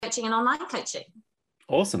coaching and online coaching.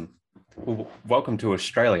 Awesome. Well, welcome to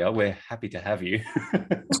Australia. We're happy to have you.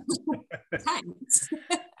 Thanks.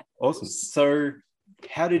 Awesome. So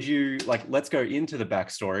how did you, let's go into the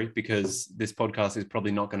backstory, because this podcast is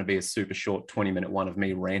probably not going to be a super short 20-minute one of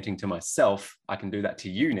me ranting to myself. I can do that to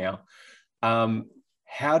you now.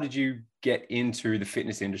 How did you get into the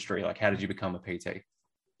fitness industry? How did you become a PT?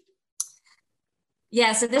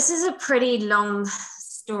 Yeah, so this is a pretty long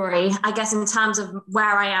story, I guess, in terms of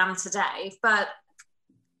where I am today. But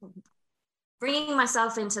bringing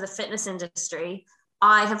myself into the fitness industry,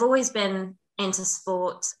 I have always been into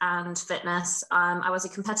sport and fitness. I was a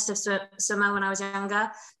competitive swimmer when I was younger.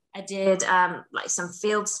 I did some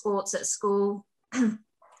field sports at school. And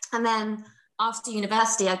then after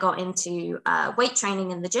university, I got into weight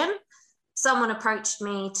training in the gym. Someone approached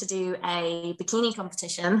me to do a bikini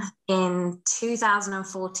competition in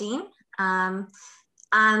 2014.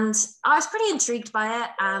 And I was pretty intrigued by it,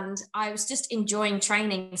 and I was just enjoying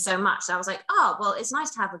training so much. I was like, oh, well, it's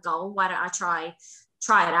nice to have a goal. Why don't I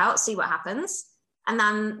try it out, see what happens? And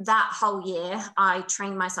then that whole year, I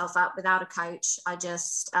trained myself up without a coach. I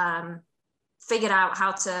just figured out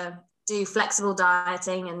how to do flexible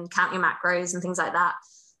dieting and count your macros and things like that.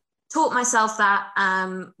 Taught myself that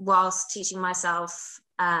whilst teaching myself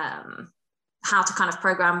how to kind of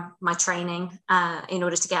program my training in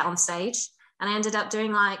order to get on stage. And I ended up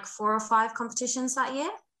doing 4 or 5 competitions that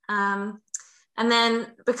year. And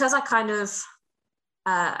then because I kind of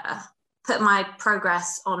put my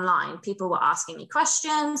progress online, people were asking me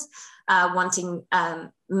questions, wanting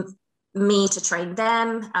me to train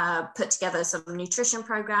them, put together some nutrition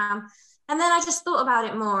program. And then I just thought about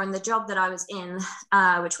it more, and the job that I was in,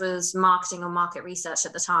 which was marketing or market research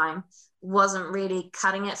at the time, wasn't really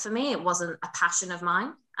cutting it for me. It wasn't a passion of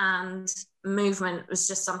mine. And movement was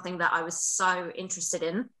just something that I was so interested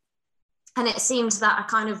in. And it seemed that I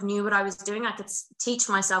kind of knew what I was doing. I could teach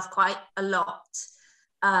myself quite a lot.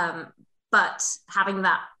 But having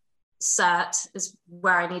that cert is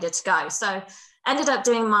where I needed to go. So ended up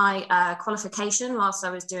doing my qualification whilst I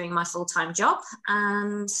was doing my full-time job.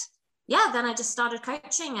 And yeah, then I just started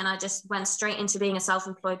coaching, and I just went straight into being a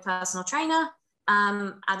self-employed personal trainer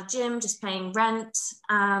at a gym, just paying rent.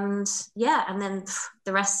 And yeah, and then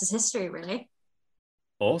the rest is history, really.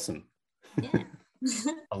 Awesome. Yeah.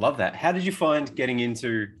 I love that. How did you find getting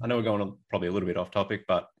into, I know we're going on probably a little bit off topic,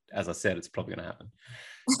 but as I said, it's probably going to happen.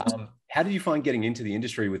 How did you find getting into the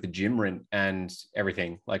industry with the gym rent and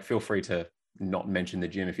everything? Feel free to not mention the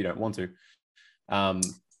gym if you don't want to.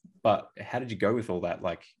 But how did you go with all that,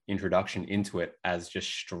 introduction into it as just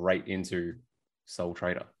straight into sole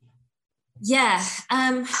trader? Yeah.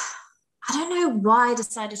 I don't know why I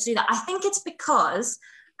decided to do that. I think it's because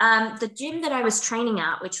the gym that I was training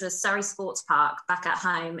at, which was Surrey Sports Park back at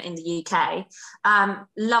home in the UK,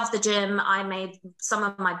 loved the gym. I made some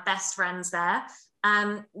of my best friends there.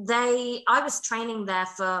 I was training there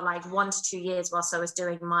for 1 to 2 years whilst I was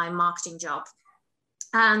doing my marketing job.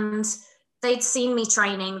 And they'd seen me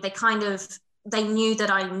training. They knew that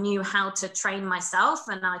I knew how to train myself,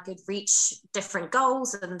 and I could reach different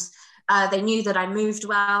goals, and they knew that I moved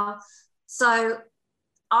well. So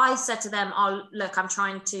I said to them, oh, look, I'm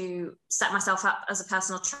trying to set myself up as a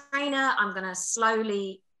personal trainer. I'm going to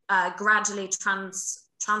slowly, gradually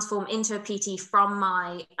transform into a PT from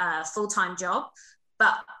my full-time job.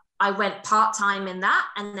 But I went part-time in that,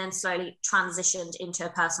 and then slowly transitioned into a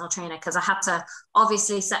personal trainer, because I had to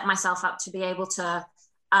obviously set myself up to be able to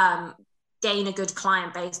gain a good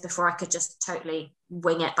client base before I could just totally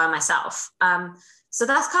wing it by myself. So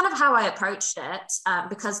that's kind of how I approached it.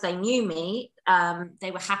 Because they knew me, they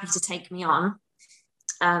were happy to take me on.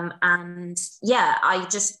 And yeah, I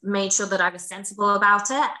just made sure that I was sensible about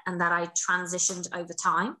it, and that I transitioned over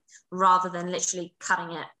time, rather than literally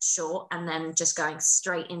cutting it short and then just going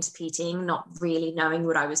straight into PTing, not really knowing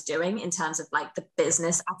what I was doing in terms of the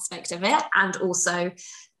business aspect of it, and also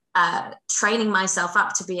training myself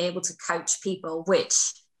up to be able to coach people,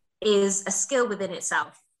 which is a skill within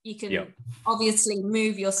itself. You can obviously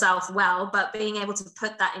move yourself well, but being able to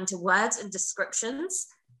put that into words and descriptions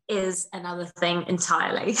is another thing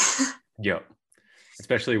entirely. Yeah.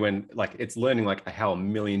 Especially when it's learning how a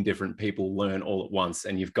million different people learn all at once,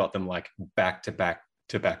 and you've got them back to back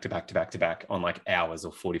to back to back to back to back on hours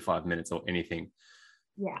or 45 minutes or anything.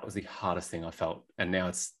 Yeah. That was the hardest thing I felt. And now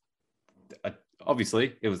it's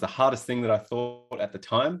obviously it was the hardest thing that I thought at the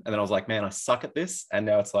time. And then I was like, man, I suck at this. And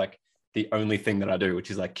now it's the only thing that I do, which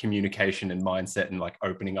is communication and mindset and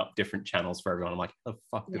opening up different channels for everyone. I'm like, how the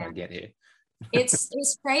fuck did I get here?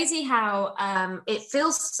 It's crazy how it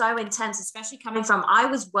feels so intense, especially coming from, I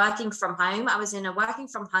was working from home. I was in a working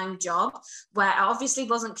from home job where I obviously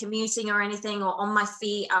wasn't commuting or anything or on my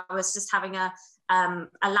feet. I was just having a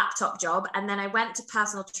laptop job. And then I went to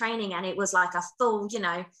personal training, and it was like a full,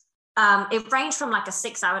 it ranged from like a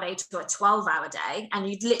 6-hour day to a 12-hour day. And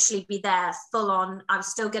you'd literally be there full on. I was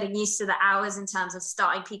still getting used to the hours in terms of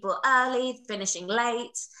starting people early, finishing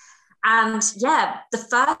late. And yeah, the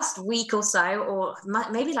first week or so, or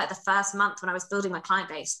maybe like the first month when I was building my client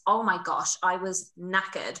base, oh my gosh, I was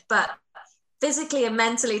knackered, but physically and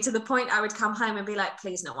mentally, to the point I would come home and be like,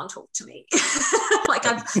 please, no one talk to me. Like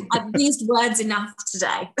I've used words enough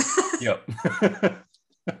today. Yep.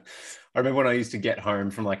 I remember when I used to get home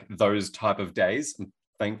from like those type of days, and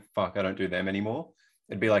thank fuck I don't do them anymore.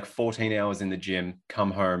 It'd be like 14 hours in the gym, come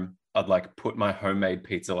home, I'd like put my homemade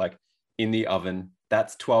pizza like in the oven.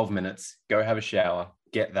 That's 12 minutes. Go have a shower,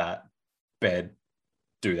 get that, bed,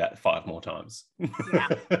 do that 5 more times. Yeah.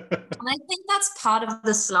 And I think that's part of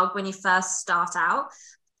the slog when you first start out.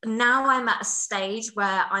 Now I'm at a stage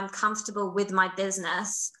where I'm comfortable with my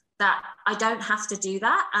business that I don't have to do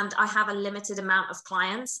that. And I have a limited amount of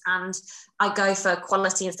clients and I go for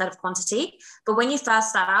quality instead of quantity. But when you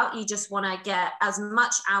first start out, you just want to get as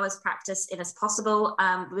much hours practice in as possible.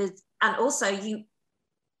 And also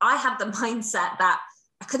I had the mindset that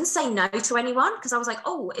I couldn't say no to anyone because I was like,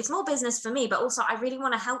 oh, it's more business for me, but also I really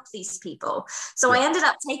want to help these people. So I ended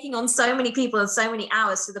up taking on so many people and so many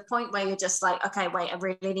hours to the point where you're just like, okay, wait, I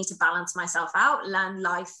really need to balance myself out, learn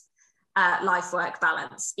life work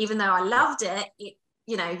balance. Even though I loved it,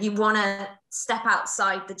 you want to step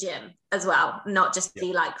outside the gym as well, not just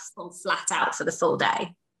be like full flat out for the full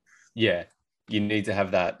day. Yeah, you need to have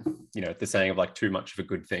that, the saying of like too much of a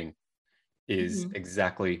good thing is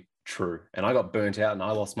exactly true. And I got burnt out and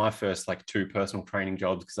I lost my first like 2 personal training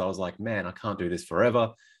jobs because I was like, man, I can't do this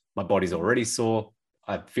forever. My body's already sore.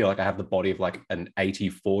 I feel like I have the body of like an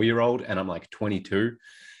 84-year-old and I'm like 22.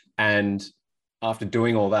 And after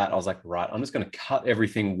doing all that, I was like, right, I'm just going to cut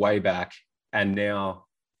everything way back. And now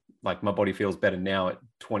like my body feels better now at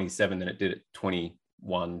 27 than it did at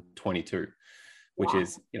 21, 22, which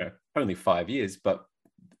is, only 5 years. But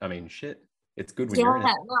I mean, shit. It's good when you're in it.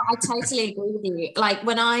 No, I totally agree with you. Like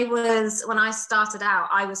when I started out,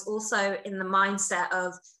 I was also in the mindset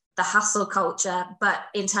of the hustle culture, but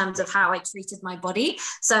in terms of how I treated my body.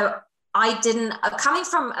 So I didn't, coming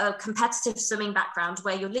from a competitive swimming background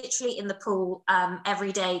where you're literally in the pool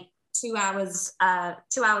every day, 2 hours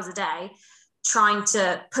a day, trying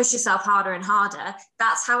to push yourself harder and harder.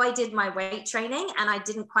 That's how I did my weight training. And I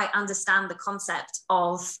didn't quite understand the concept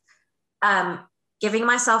of giving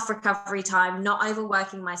myself recovery time, not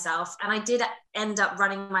overworking myself. And I did end up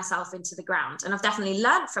running myself into the ground. And I've definitely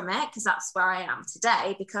learned from it because that's where I am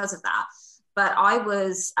today because of that. But I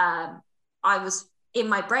was in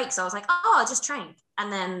my breaks, I was like, oh, I'll just train.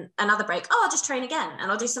 And then another break, oh, I'll just train again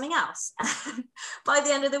and I'll do something else. By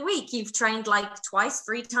the end of the week, you've trained like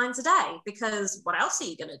 2-3 times a day because what else are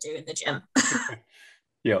you going to do in the gym?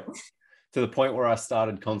 Yep. To the point where I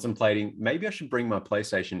started contemplating, maybe I should bring my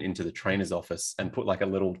PlayStation into the trainer's office and put like a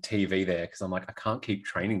little TV there because I'm like, I can't keep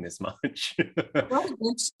training this much. What a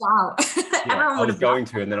good shout. I was going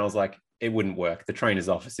to, and then I was like, it wouldn't work. The trainer's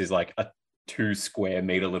office is like a 2 square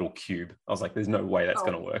meter little cube. I was like, there's no way that's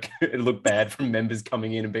going to work. It looked bad from members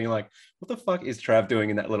coming in and being like, what the fuck is Trav doing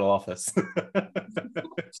in that little office?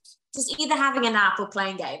 Just either having a nap or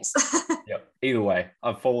playing games. Yep. Either way,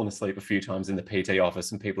 I've fallen asleep a few times in the PT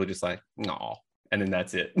office and people are just like, no. And then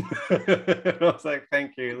that's it. I was like,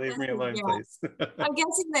 thank you. Leave me alone, please. I'm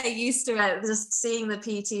guessing they're used to it, just seeing the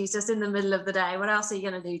PTs just in the middle of the day. What else are you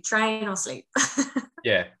going to do? Train or sleep?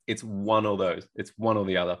 Yeah, it's one or those. It's one or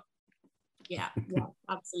the other. Yeah,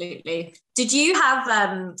 absolutely. Did you have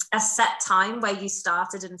a set time where you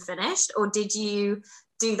started and finished, or did you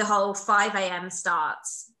do the whole 5 a.m.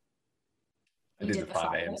 starts? I did the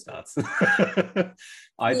 5 a.m. starts.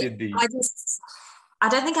 I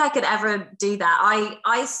don't think I could ever do that.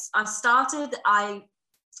 I started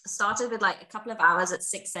with like a couple of hours at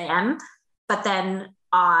 6 a.m. But then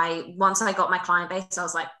once I got my client base, I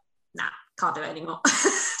was like, nah, can't do it anymore.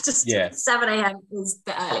 Just 7 a.m. is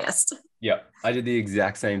the earliest. Yeah, I did the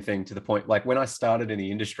exact same thing to the point, like when I started in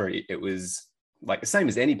the industry, it was like the same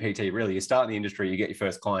as any PT really. You start in the industry, you get your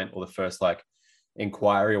first client or the first like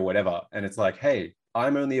inquiry or whatever. And it's like, hey,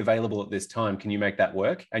 I'm only available at this time. Can you make that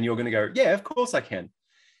work? And you're going to go, yeah, of course I can.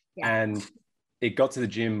 Yeah. And it got to the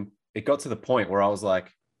gym. It got to the point where I was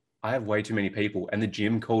like, I have way too many people. And the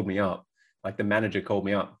gym called me up. Like the manager called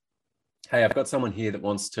me up. Hey, I've got someone here that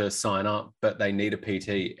wants to sign up, but they need a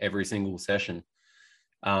PT every single session.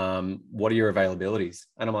 What are your availabilities?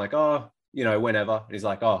 And I'm like, oh, whenever. And he's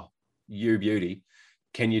like, oh, you beauty,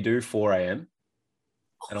 can you do 4 a.m.?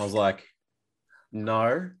 And I was like,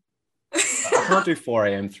 no, I can't do 4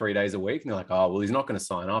 a.m. 3 days a week. And they're like, oh, well, he's not going to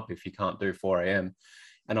sign up if he can't do 4 a.m.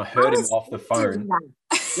 And I heard him off the phone.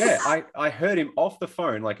 Yeah, I heard him off the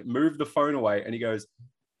phone, like move the phone away. And he goes,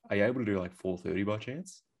 are you able to do like 4:30 by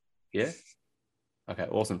chance? Yeah. Okay,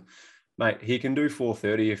 awesome. Mate, he can do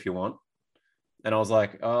 4:30 if you want. And I was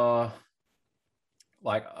like, oh,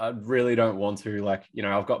 like, I really don't want to. Like,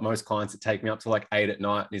 I've got most clients that take me up to like 8 at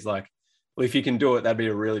night. And he's like, well, if you can do it, that'd be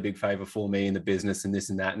a really big favor for me in the business and this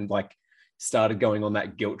and that. And like started going on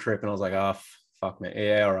that guilt trip. And I was like, oh, fuck me.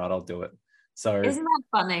 Yeah, all right, I'll do it. So isn't that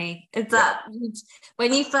funny? It's that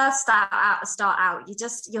when you first start out,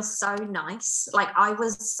 you're so nice. Like I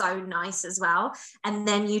was so nice as well. And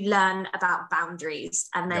then you learn about boundaries.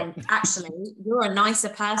 And then actually you're a nicer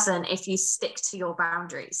person if you stick to your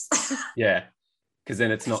boundaries. Yeah. Because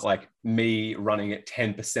then it's not like me running at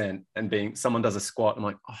 10% and someone does a squat. I'm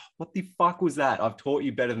like, oh, what the fuck was that? I've taught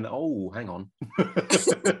you better than that. Oh, hang on.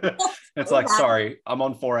 It's like, sorry, I'm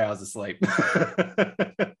on 4 hours of sleep.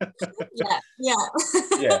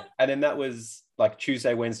 Yeah. And then that was like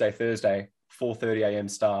Tuesday, Wednesday, Thursday, 4:30 a.m.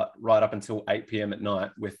 start right up until 8 p.m. at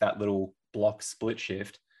night with that little block split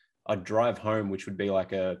shift. I'd drive home, which would be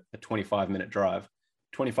like a 25-minute drive,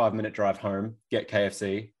 25-minute drive home, get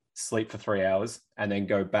KFC, sleep for 3 hours, and then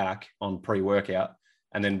go back on pre-workout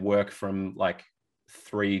and then work from like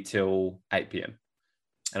 3 till 8 p.m.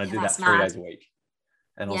 And I did that 3 days a week.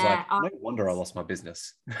 And I was like, no wonder I lost my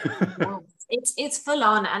business. It's full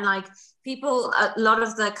on. And like people, a lot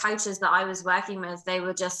of the coaches that I was working with, they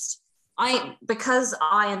were just, because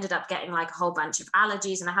I ended up getting like a whole bunch of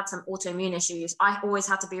allergies and I had some autoimmune issues, I always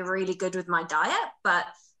had to be really good with my diet. But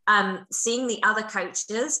seeing the other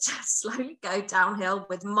coaches just slowly go downhill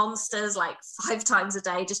with monsters like 5 times a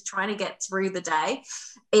day, just trying to get through the day,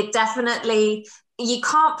 it definitely, you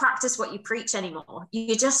can't practice what you preach anymore.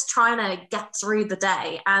 You're just trying to get through the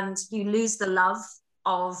day and you lose the love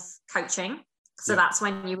of coaching. So that's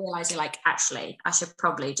when you realize you're like, actually, I should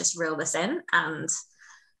probably just reel this in and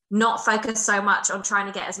not focus so much on trying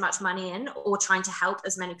to get as much money in or trying to help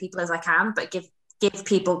as many people as I can, but give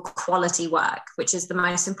people quality work, which is the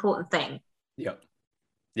most important thing.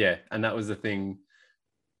 Yeah. And that was the thing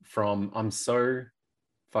I'm so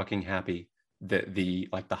fucking happy that the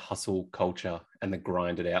hustle culture and the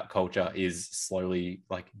grinded out culture is slowly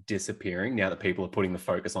like disappearing now that people are putting the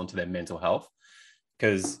focus onto their mental health.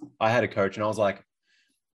 Because I had a coach and I was like,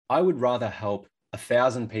 I would rather help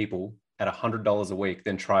 1,000 people at $100 a week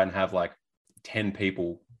than try and have like 10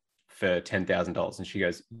 people for $10,000. And she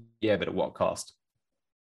goes, yeah, but at what cost?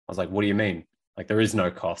 I was like, what do you mean? Like, there is no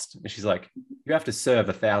cost. And she's like, you have to serve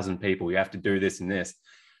 1,000 people. You have to do this and this.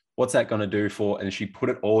 What's that going to do for? And she put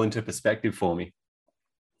it all into perspective for me.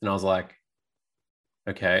 And I was like,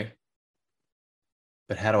 okay,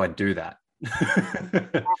 but how do I do that?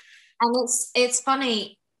 And it's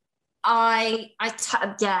funny. I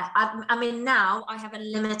mean, now I have a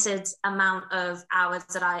limited amount of hours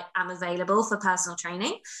that I am available for personal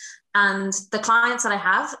training. And the clients that I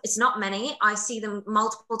have, it's not many. I see them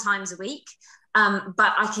multiple times a week,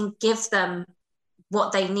 but I can give them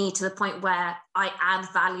what they need to the point where I add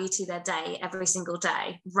value to their day every single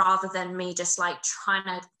day, rather than me just like trying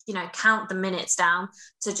to, count the minutes down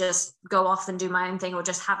to just go off and do my own thing or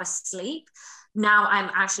just have a sleep. Now I'm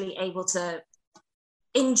actually able to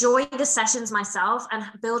enjoy the sessions myself and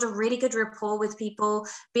build a really good rapport with people,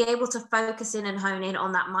 be able to focus in and hone in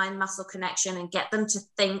on that mind muscle connection and get them to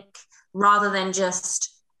think rather than just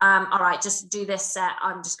all right, just do this set,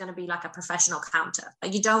 I'm just going to be like a professional counter.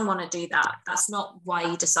 Like, you don't want to do that. That's not why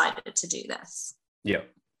you decided to do this.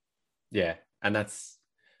 Yeah. And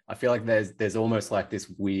I feel like there's almost like this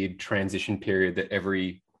weird transition period that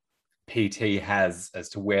every PT has as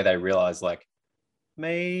to where they realize like,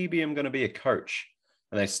 maybe I'm going to be a coach.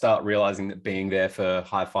 And they start realizing that being there for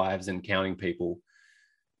high fives and counting people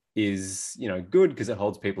is, good because it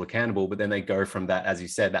holds people accountable. But then they go from that, as you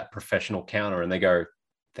said, that professional counter, and they go,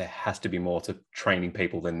 there has to be more to training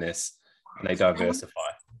people than this. And they diversify.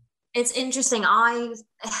 It's interesting. I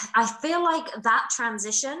feel like that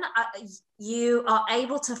transition, you are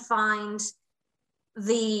able to find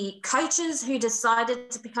the coaches who decided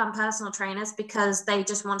to become personal trainers because they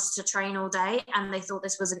just wanted to train all day and they thought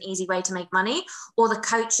this was an easy way to make money, or the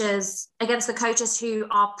coaches who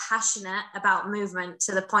are passionate about movement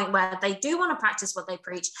to the point where they do want to practice what they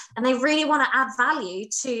preach and they really want to add value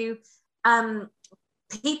to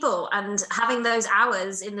people and having those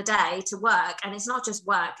hours in the day to work. And it's not just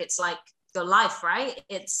work, it's like your life, right?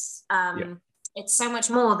 It's it's so much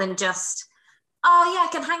more than just, oh yeah, I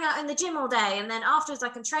can hang out in the gym all day and then afterwards I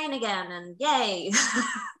can train again and yay.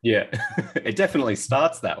 Yeah, it definitely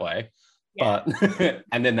starts that way. Yeah. But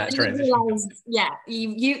and then that transition realize, yeah,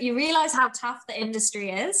 you realize how tough the industry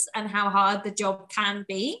is and how hard the job can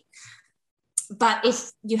be. But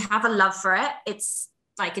if you have a love for it, it's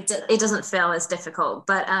like it doesn't feel as difficult.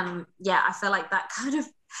 But yeah, I feel like that kind of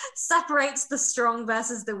separates the strong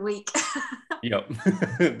versus the weak. Yep.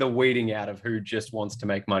 The weeding out of who just wants to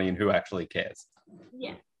make money and who actually cares.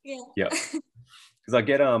 Yeah. Yeah. Yep. Because I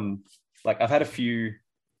get like I've had a few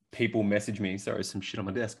people message me. Sorry, some shit on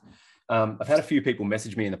my desk. I've had a few people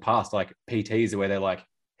message me in the past, like PTs, where they're like,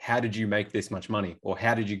 how did you make this much money? Or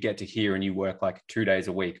how did you get to here and you work like 2 days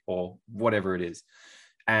a week or whatever it is?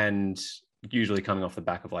 And usually coming off the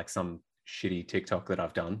back of like some shitty TikTok that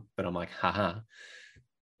I've done, but I'm like, haha,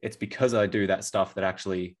 it's because I do that stuff that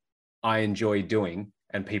actually I enjoy doing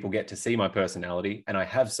and people get to see my personality. And I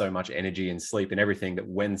have so much energy and sleep and everything that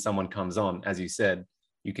when someone comes on, as you said,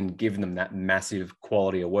 you can give them that massive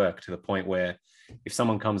quality of work to the point where if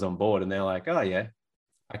someone comes on board and they're like, oh yeah,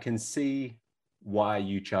 I can see why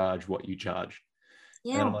you charge what you charge.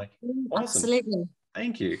 Yeah. And I'm like, awesome. Absolutely.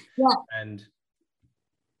 Thank you. Yeah. And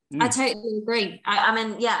I totally agree. I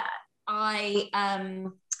mean, yeah, I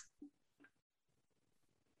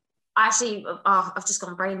actually, oh, I've just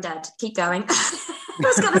gone brain dead. Keep going. I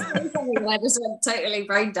was going to say something and I just went totally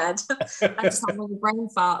brain dead. I just had a brain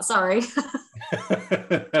fart. Sorry.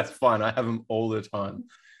 That's fine. I have them all the time.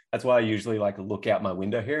 That's why I usually like look out my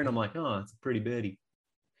window here and I'm like, oh, it's a pretty birdie.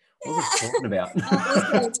 What was I talking about?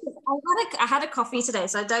 I had a coffee today,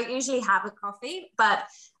 so I don't usually have a coffee, but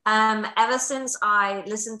ever since I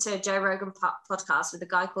listened to a Joe Rogan podcast with a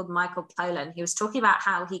guy called Michael Pollan, he was talking about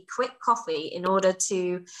how he quit coffee in order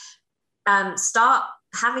to start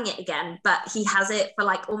having it again, but he has it for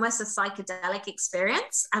like almost a psychedelic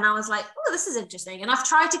experience. And I was like, oh, this is interesting. And I've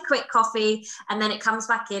tried to quit coffee and then it comes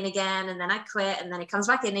back in again, and then I quit and then it comes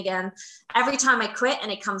back in again. Every time I quit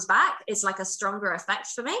and it comes back, it's like a stronger effect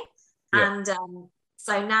for me. Yeah. And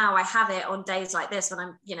so now I have it on days like this when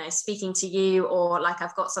I'm, you know, speaking to you, or like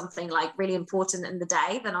I've got something like really important in the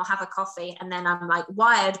day, then I'll have a coffee and then I'm like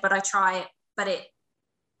wired, but I try it, but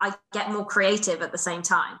I get more creative at the same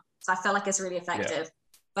time. So I feel like it's really effective. Yeah.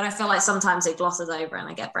 But I feel like sometimes it glosses over and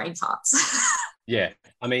I get brain farts. Yeah.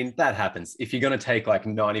 I mean, that happens. If you're going to take like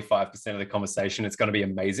 95% of the conversation, it's going to be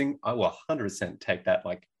amazing. I will 100% take that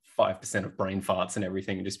like 5% of brain farts and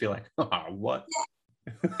everything and just be like, oh, what?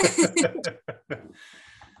 Yeah.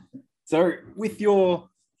 So with your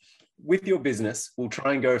business, we'll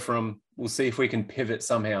try and we'll see if we can pivot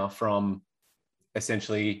somehow from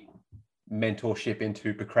essentially mentorship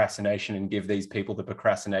into procrastination and give these people the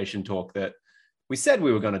procrastination talk that we said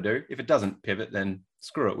we were going to do. If it doesn't pivot, then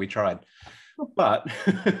screw it, we tried. But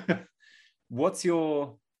I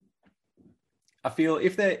feel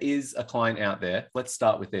if there is a client out there, let's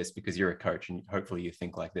start with this because you're a coach and hopefully you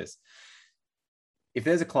think like this. If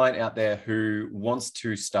there's a client out there who wants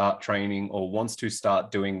to start training or wants to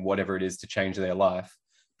start doing whatever it is to change their life,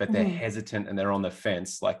 but they're hesitant and they're on the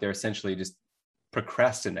fence, like they're essentially just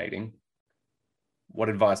procrastinating, what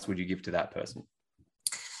advice would you give to that person?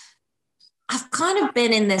 I've kind of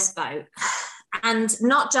been in this boat, and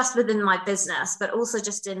not just within my business, but also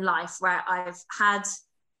just in life, where I've had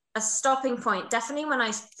a stopping point. Definitely when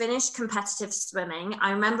I finished competitive swimming,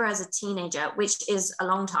 I remember as a teenager, which is a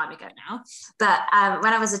long time ago now, but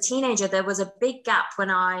when I was a teenager, there was a big gap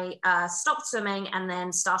when I stopped swimming and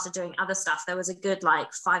then started doing other stuff. There was a good like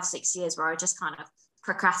 5-6 years where I just kind of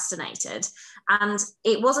procrastinated. And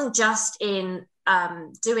it wasn't just in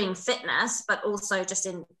doing fitness, but also just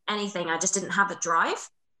in anything. I just didn't have a drive.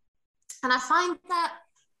 And I find that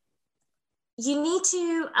you need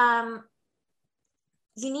to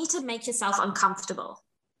make yourself uncomfortable.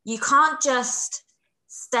 You can't just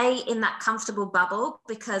stay in that comfortable bubble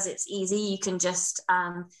because it's easy. You can just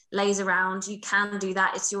laze around. You can do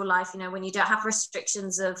that. It's your life. You know, when you don't have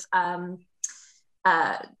restrictions of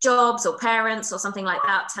jobs or parents or something like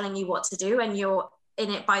that telling you what to do, and you're in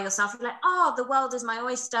it by yourself, you're like, oh, the world is my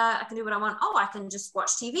oyster, I can do what I want, oh, I can just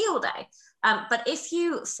watch TV all day. But if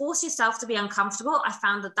you force yourself to be uncomfortable, I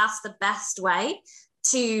found that that's the best way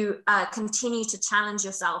to continue to challenge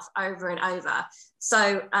yourself over and over.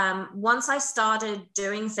 So once I started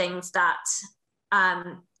doing things that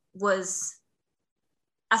was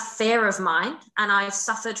a fear of mine, and I've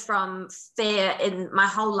suffered from fear in my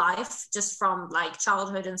whole life, just from like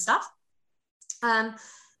childhood and stuff.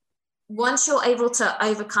 Once you're able to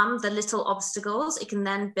overcome the little obstacles, it can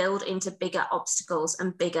then build into bigger obstacles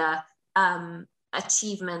and bigger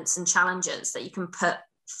achievements and challenges that you can put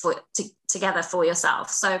together for yourself.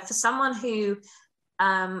 So for someone who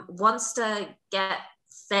wants to get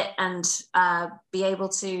fit and be able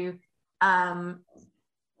to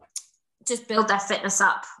just build their fitness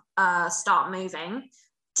up, start moving,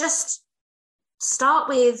 just start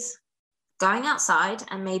with going outside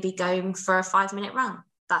and maybe going for a 5-minute run.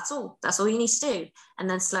 That's all you need to do. And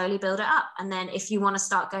then slowly build it up. And then if you want to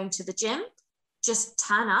start going to the gym, just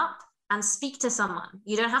turn up and speak to someone.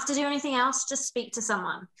 You don't have to do anything else. Just speak to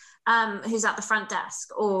someone who's at the front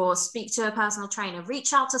desk, or speak to a personal trainer.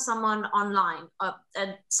 Reach out to someone online, or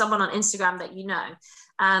someone on Instagram that you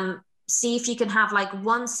know. See if you can have like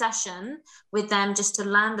one session with them just to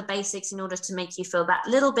learn the basics in order to make you feel that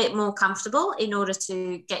little bit more comfortable, in order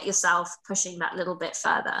to get yourself pushing that little bit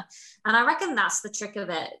further. And I reckon that's the trick of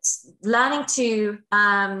it. It's learning to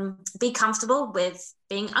be comfortable with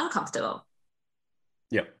being uncomfortable.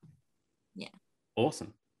 Yep. Yeah.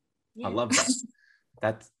 Awesome. Yeah. I love that.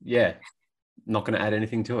 That's, yeah, not going to add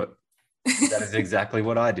anything to it. That is exactly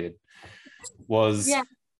what I did. Was, yeah.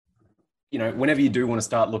 You know, whenever you do want to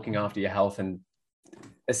start looking after your health, and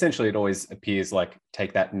essentially it always appears like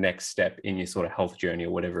take that next step in your sort of health journey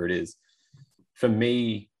or whatever it is. For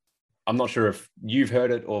me, I'm not sure if you've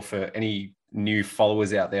heard it, or for any new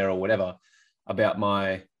followers out there or whatever, about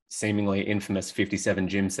my seemingly infamous 57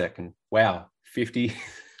 gym second. Wow,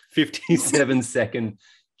 57 second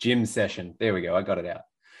gym session. There we go. I got it out.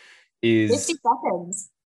 Is 50 seconds.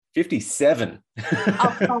 57.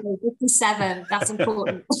 Oh, sorry, 57. That's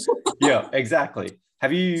important. Yeah, exactly.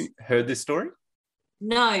 Have you heard this story?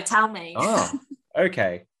 No, tell me. Oh,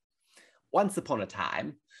 okay. Once upon a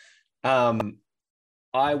time,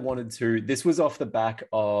 I wanted to, this was off the back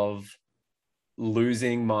of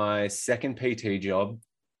losing my second PT job,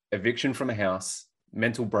 eviction from a house,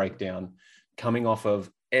 mental breakdown, coming off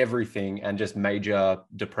of everything, and just major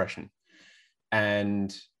depression.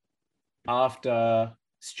 And after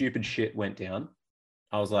stupid shit went down,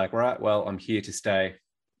 I was like, right, well, I'm here to stay.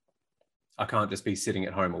 I can't just be sitting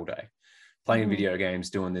at home all day, playing video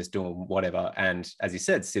games, doing this, doing whatever. And as you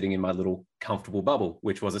said, sitting in my little comfortable bubble,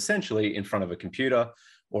 which was essentially in front of a computer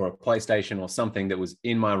or a PlayStation or something that was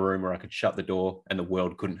in my room where I could shut the door and the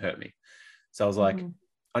world couldn't hurt me. So I was like,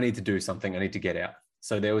 I need to do something. I need to get out.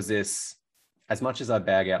 So there was this, as much as I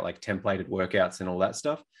bag out like templated workouts and all that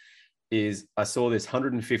stuff, is I saw this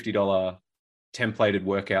 $150 templated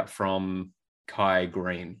workout from Kai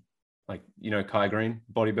Green. Like, you know, Kai Green,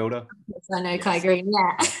 bodybuilder? Yes, I know. Yes. Kai Green,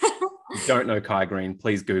 yeah. If you don't know Kai Green,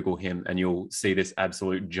 please Google him and you'll see this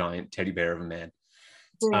absolute giant teddy bear of a man.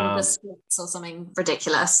 Doing the squats or something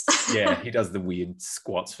ridiculous. Yeah, he does the weird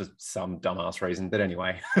squats for some dumbass reason. But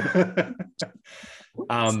anyway,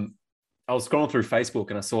 I was scrolling through Facebook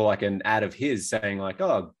and I saw like an ad of his saying like,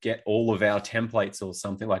 oh, get all of our templates or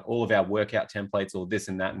something, like all of our workout templates or this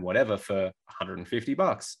and that and whatever for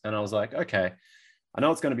 $150. And I was like, okay, I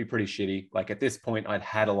know it's going to be pretty shitty. Like at this point, I'd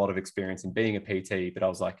had a lot of experience in being a PT, but I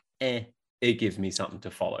was like, it gives me something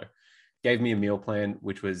to follow. Gave me a meal plan,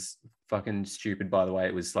 which was fucking stupid, by the way.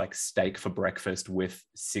 It was like steak for breakfast with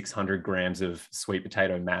 600 grams of sweet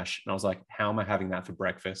potato mash. And I was like, how am I having that for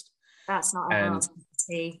breakfast? That's not a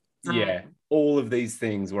tea. Yeah, all of these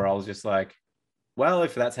things where I was just like, well,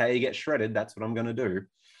 if that's how you get shredded, that's what I'm going to do.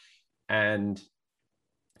 And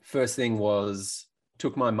first thing was,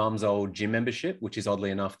 took my mum's old gym membership, which is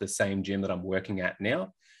oddly enough the same gym that I'm working at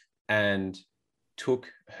now, and took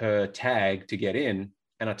her tag to get in.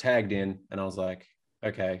 And I tagged in and I was like,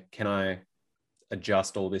 okay, can I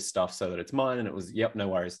adjust all this stuff so that it's mine? And it was, yep, no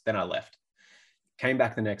worries. Then I left. Came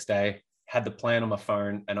back the next day, had the plan on my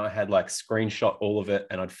phone, and I had like screenshot all of it,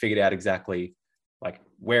 and I'd figured out exactly like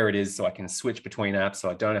where it is so I can switch between apps so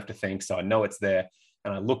I don't have to think, so I know it's there.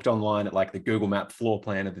 And I looked online at like the Google Map floor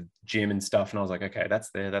plan of the gym and stuff, and I was like, okay, that's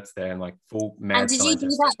there, and like full mad. And did you do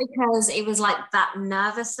that because it was like that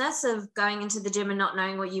nervousness of going into the gym and not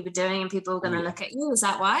knowing what you were doing and people were going to look at you? Is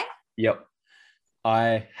that why? Yep.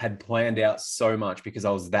 I had planned out so much because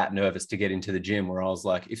I was that nervous to get into the gym, where I was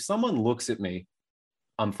like, if someone looks at me,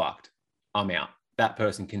 I'm fucked. I'm out. That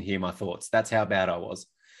person can hear my thoughts. That's how bad I was.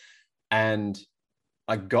 And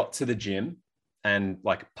I got to the gym and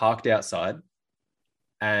like parked outside,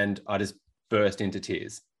 and I just burst into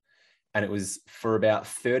tears. And it was for about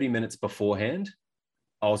 30 minutes beforehand.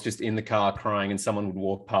 I was just in the car crying, and someone would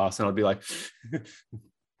walk past and I'd be like,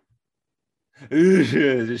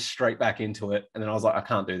 just straight back into it. And then I was like, I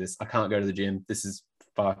can't do this. I can't go to the gym. This is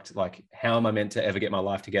fucked. Like, how am I meant to ever get my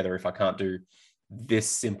life together if I can't do this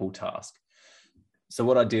simple task? So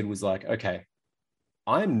what I did was like, okay,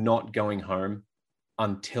 I'm not going home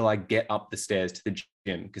until I get up the stairs to the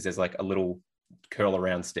gym, because there's like a little curl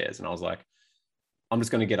around stairs. And I was like, I'm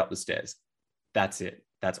just going to get up the stairs. That's it.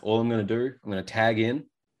 That's all I'm going to do. I'm going to tag in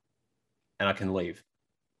and I can leave.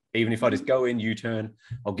 Even if I just go in, U-turn,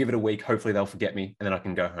 I'll give it a week. Hopefully they'll forget me and then I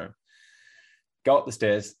can go home. Go up the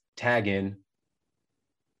stairs, tag in,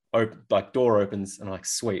 like door opens and I'm like,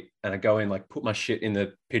 sweet. And I go in, like put my shit in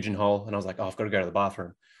the pigeonhole and I was like, oh, I've got to go to the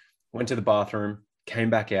bathroom. Went to the bathroom, came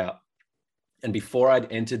back out. And before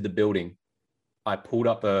I'd entered the building, I pulled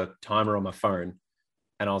up a timer on my phone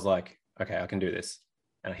and I was like, okay, I can do this.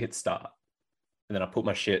 And I hit start. And then I put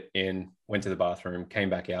my shit in, went to the bathroom, came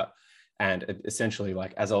back out. And essentially,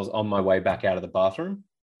 like, as I was on my way back out of the bathroom,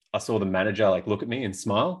 I saw the manager like look at me and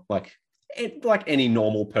smile, like any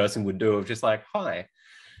normal person would do, of just like, hi.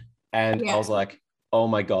 And I was like, oh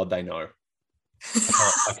my God, they know.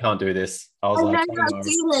 I can't do this. I was like, know that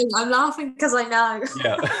feeling. I'm laughing because I know.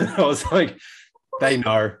 Yeah. I was like, they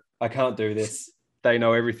know I can't do this. They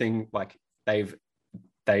know everything. Like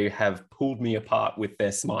they have pulled me apart with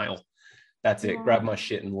their smile. That's it. Grabbed my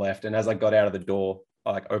shit and left. And as I got out of the door,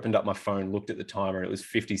 I like opened up my phone, looked at the timer. It was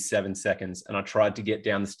 57 seconds. And I tried to get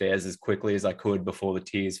down the stairs as quickly as I could before the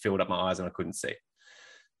tears filled up my eyes and I couldn't see.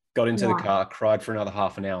 Got into the car, cried for another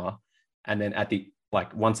half an hour. And then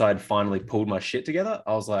once I had finally pulled my shit together,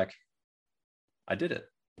 I was like, I did it.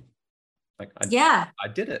 I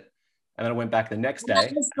did it. And then I went back the next day.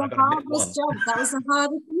 That was the hardest job. That was the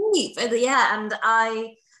hardest leap. Yeah. And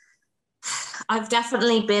I've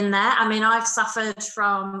definitely been there. I mean, I've suffered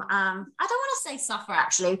from, I don't want to say suffer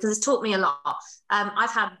actually, because it's taught me a lot.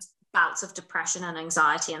 I've had bouts of depression and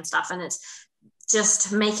anxiety and stuff. And it's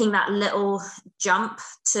just making that little jump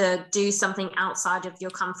to do something outside of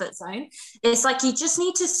your comfort zone. It's like, you just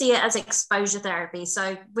need to see it as exposure therapy.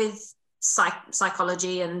 So with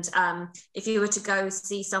psychology, and if you were to go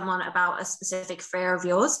see someone about a specific fear of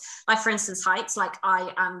yours, like for instance, heights, like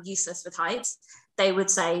I am useless with heights, they would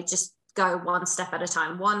say, just go one step at a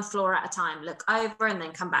time, one floor at a time, look over and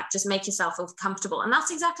then come back, just make yourself feel comfortable. And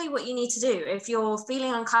that's exactly what you need to do. If you're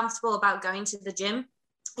feeling uncomfortable about going to the gym,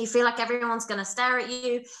 you feel like everyone's going to stare at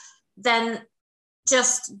you, then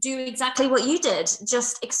just do exactly what you did.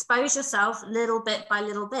 Just expose yourself little bit by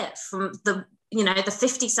little bit from the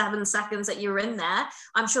 57 seconds that you were in there.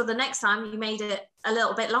 I'm sure the next time you made it a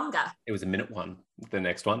little bit longer. It was a minute one, the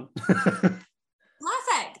next one. Perfect.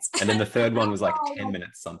 And then the third one was like 10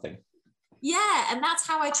 minutes something. Yeah, and that's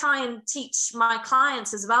how I try and teach my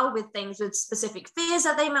clients as well, with things with specific fears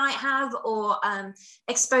that they might have, or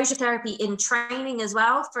exposure therapy in training as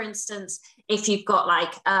well. For instance, if you've got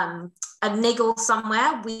like a niggle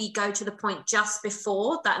somewhere, we go to the point just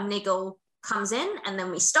before that niggle comes in, and then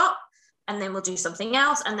we stop, and then we'll do something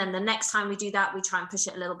else. And then the next time we do that, we try and push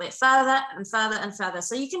it a little bit further and further and further.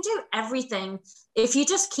 So you can do everything. If you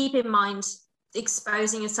just keep in mind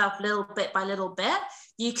exposing yourself little bit by little bit,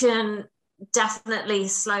 you can definitely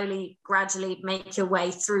slowly, gradually make your way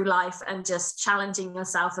through life and just challenging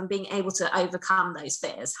yourself and being able to overcome those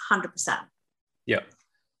fears. 100%. Yeah.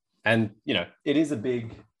 And, it is a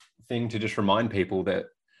big thing to just remind people that,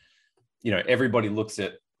 everybody looks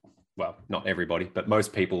at, well, not everybody, but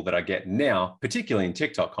most people that I get now, particularly in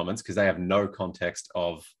TikTok comments, because they have no context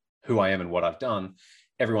of who I am and what I've done.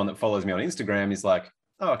 Everyone that follows me on Instagram is like,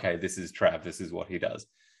 oh, okay, this is Trav, this is what he does.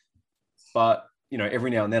 But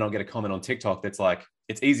every now and then I'll get a comment on TikTok that's like,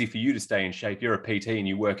 it's easy for you to stay in shape. You're a PT and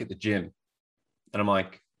you work at the gym. And I'm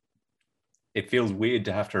like, it feels weird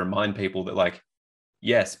to have to remind people that, like,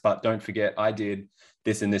 yes, but don't forget I did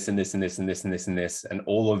this and this and this and this and this and this and this. And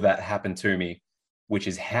all of that happened to me, which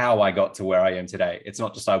is how I got to where I am today. It's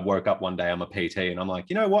not just I woke up one day, I'm a PT and I'm like,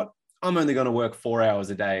 you know what? I'm only going to work 4 hours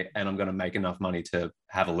a day and I'm going to make enough money to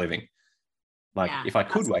have a living. Like, if I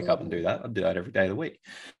could wake up and do that, I'd do that every day of the week.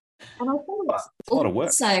 And I think it's a lot of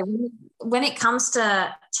work. So when it comes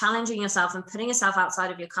to challenging yourself and putting yourself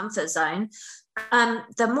outside of your comfort zone,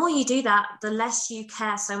 the more you do that, the less you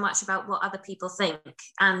care so much about what other people think.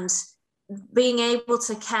 And being able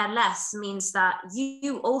to care less means that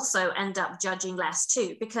you also end up judging less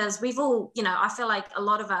too, because we've all, I feel like a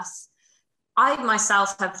lot of us, I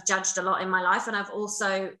myself have judged a lot in my life, and I've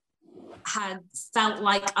also had felt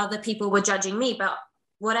like other people were judging me. But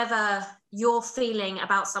whatever you're feeling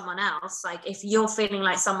about someone else, like if you're feeling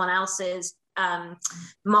like someone else is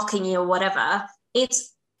mocking you or whatever,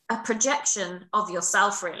 it's a projection of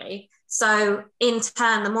yourself, really. So in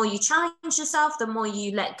turn, the more you challenge yourself, the more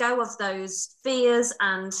you let go of those fears,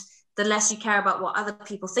 and the less you care about what other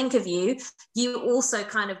people think of you, you also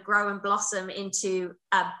kind of grow and blossom into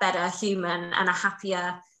a better human and a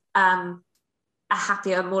happier,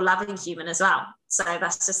 more loving human as well. So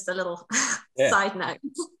that's just a little side note.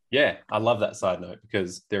 Yeah, I love that side note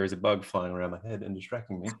because there is a bug flying around my head and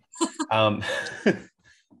distracting me. Um,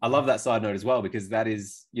 I love that side note as well, because that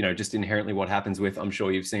is, just inherently what happens with, I'm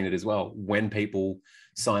sure you've seen it as well, when people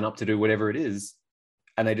sign up to do whatever it is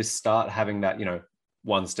and they just start having that,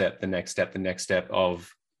 one step, the next step, the next step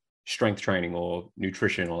of strength training or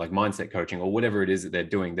nutrition or like mindset coaching or whatever it is that they're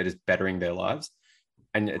doing that is bettering their lives.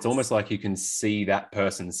 And it's almost like you can see that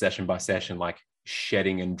person session by session, like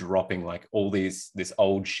shedding and dropping like all this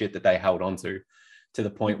old shit that they held onto, to the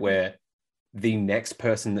point where the next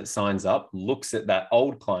person that signs up looks at that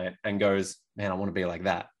old client and goes, man, I want to be like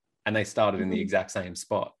that. And they started in the exact same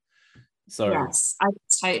spot. So yes, I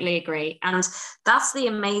totally agree. And that's the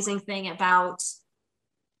amazing thing about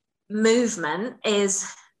movement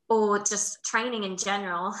is, or just training in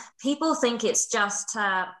general. People think it's just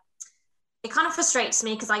it kind of frustrates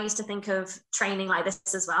me, because I used to think of training like this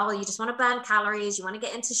as well. You just want to burn calories, you want to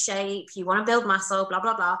get into shape, you want to build muscle, blah,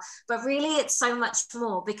 blah, blah. But really it's so much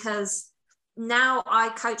more, because now I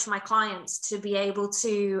coach my clients to be able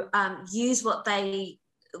to use what they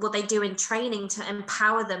do in training to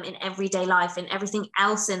empower them in everyday life, in everything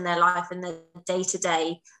else in their life, in their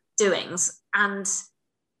day-to-day doings. And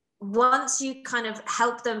once you kind of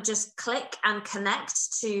help them just click and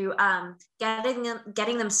connect to getting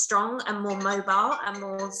them strong and more mobile and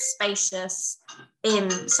more spacious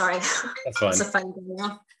sorry, that's fine. it's a phone going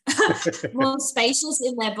off. More spacious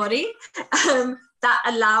in their body, that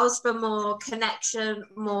allows for more connection,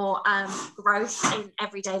 more growth in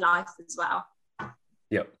everyday life as well.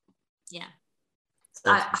 Yep. Yeah.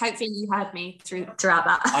 Awesome. Hopefully you heard me throughout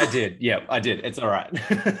that. I did. Yeah, I did. It's all right.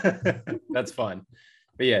 That's fine.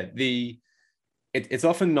 But yeah, it's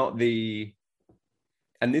often not and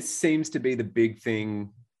this seems to be the big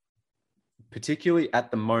thing, particularly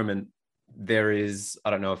at the moment. There is,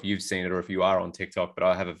 I don't know if you've seen it or if you are on TikTok, but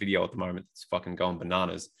I have a video at the moment that's fucking going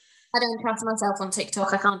bananas. I don't trust myself on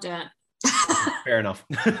TikTok. I can't do it. Fair enough.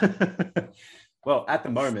 Well, at the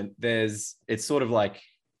moment, it's sort of like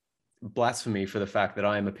blasphemy for the fact that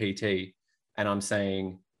I am a PT, and I'm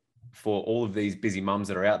saying, for all of these busy mums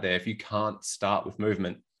that are out there, if you can't start with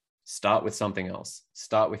movement, start with something else.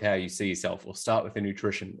 Start with how you see yourself, or start with the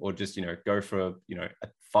nutrition, or just, go for a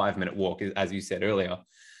 5-minute walk, as you said earlier.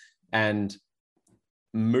 And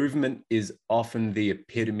movement is often the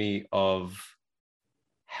epitome of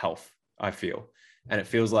health, I feel. And it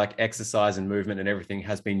feels like exercise and movement and everything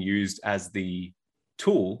has been used as the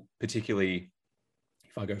tool, particularly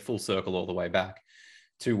if I go full circle all the way back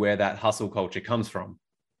to where that hustle culture comes from,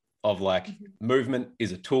 of like, movement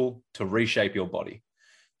is a tool to reshape your body.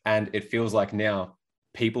 And it feels like now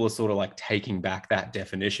people are sort of like taking back that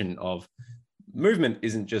definition of movement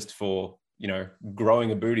isn't just for,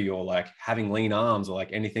 growing a booty or like having lean arms or like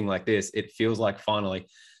anything like this. It feels like finally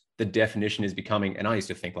the definition is becoming, and I used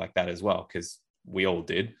to think like that as well, because we all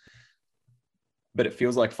did, but it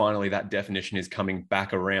feels like finally that definition is coming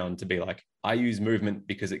back around to be like, I use movement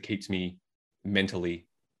because it keeps me mentally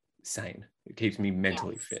sane. It keeps me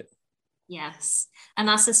mentally fit. Yes. And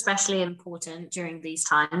that's especially important during these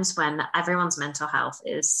times when everyone's mental health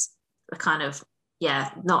is kind of,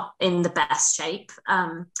 not in the best shape,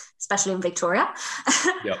 especially in Victoria.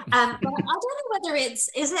 Yep. But I don't know whether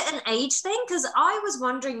is it an age thing? Because I was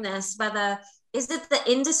wondering this, whether, is it the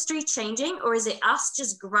industry changing, or is it us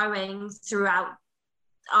just growing throughout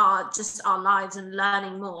our lives and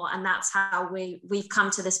learning more? And that's how we've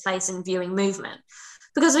come to this place in viewing movement.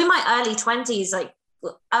 Because in my early 20s, like,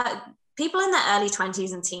 people in their early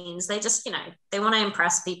 20s and teens, they just, they want to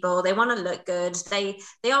impress people. They want to look good. They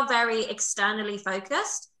are very externally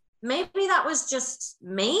focused. Maybe that was just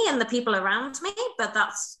me and the people around me,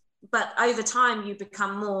 but over time you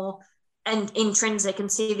become more intrinsic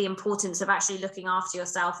and see the importance of actually looking after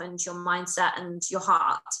yourself and your mindset and your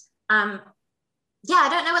heart. I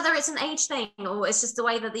don't know whether it's an age thing or it's just the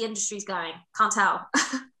way that the industry's going. Can't tell.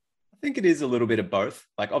 I think it is a little bit of both.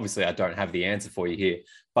 Like, obviously I don't have the answer for you here,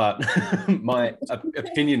 but my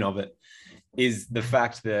opinion of it is the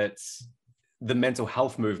fact that the mental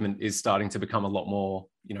health movement is starting to become a lot more,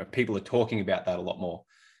 people are talking about that a lot more.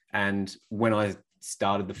 And when I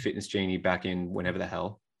started the Fitness Genie back in when the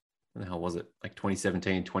hell was it? Like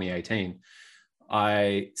 2017, 2018,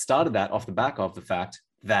 I started that off the back of the fact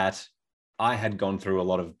that I had gone through a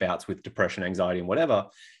lot of bouts with depression, anxiety, and whatever.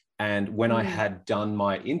 And when I had done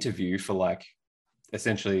my interview for like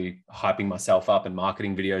essentially hyping myself up and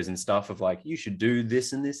marketing videos and stuff of like, you should do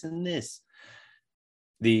this and this and this,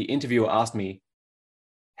 the interviewer asked me,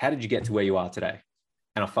 how did you get to where you are today?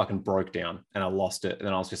 And I fucking broke down and I lost it. And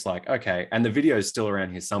then I was just like, okay. And the video is still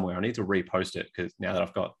around here somewhere. I need to repost it because now that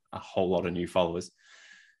I've got a whole lot of new followers.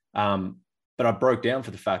 But but I broke down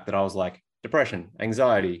for the fact that I was like depression,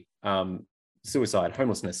 anxiety, suicide,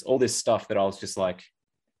 homelessness, all this stuff that I was just like,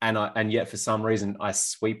 and yet for some reason I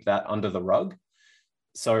sweep that under the rug.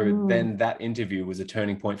 So then that interview was a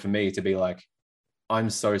turning point for me to be like,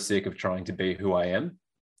 I'm so sick of trying to be who I am,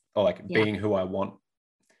 or like being who I want,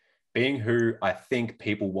 being who I think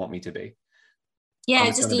people want me to be. Yeah,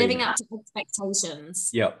 just living up to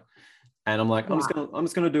expectations. Yep. And I'm like, I'm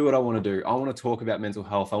just gonna do what I want to do. I want to talk about mental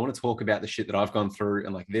health. I want to talk about the shit that I've gone through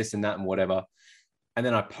and like this and that and whatever. And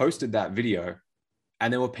then I posted that video,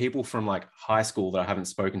 and there were people from like high school that I haven't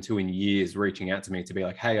spoken to in years reaching out to me to be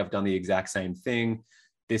like, hey, I've done the exact same thing.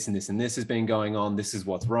 This and this and this has been going on. This is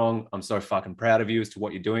what's wrong. I'm so fucking proud of you as to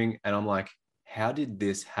what you're doing. And I'm like, how did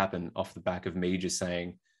this happen off the back of me just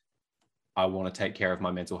saying, I want to take care of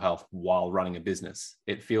my mental health while running a business?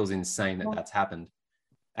 It feels insane that that's happened.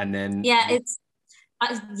 And then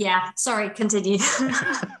sorry, continue.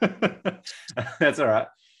 That's all right.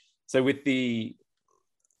 So with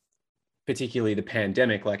particularly the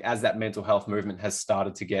pandemic, like as that mental health movement has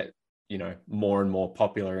started to get, you know, more and more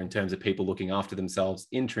popular in terms of people looking after themselves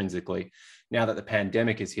intrinsically, now that the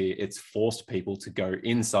pandemic is here, it's forced people to go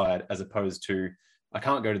inside, as opposed to, I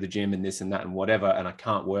can't go to the gym and this and that and whatever, and I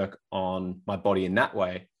can't work on my body in that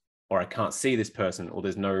way, or I can't see this person, or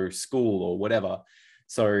there's no school or whatever.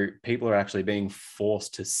 So people are actually being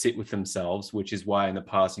forced to sit with themselves, which is why in the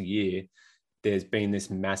past year, there's been this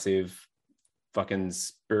massive fucking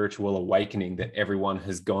spiritual awakening that everyone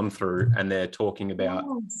has gone through. And they're talking about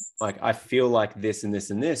like, I feel like this and this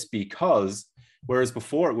and this, because whereas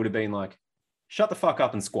before it would have been like, shut the fuck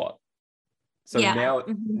up and squat. So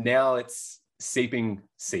now it's seeping.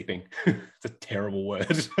 It's a terrible word.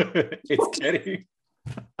 It's getting,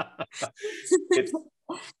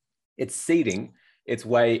 it's seeding its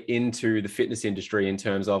way into the fitness industry in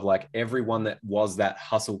terms of like everyone that was that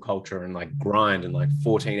hustle culture and like grind and like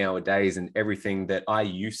 14-hour days and everything that I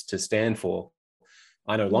used to stand for,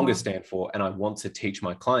 I no longer stand for. And I want to teach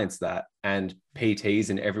my clients that, and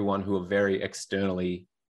PTs and everyone who are very extrinsically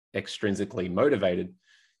motivated.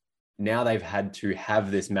 Now they've had to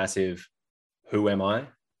have this massive, who am I?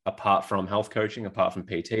 Apart from health coaching, apart from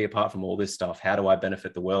PT, apart from all this stuff, how do I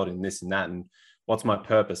benefit the world in this and that? And what's my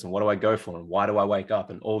purpose? And what do I go for? And why do I wake up?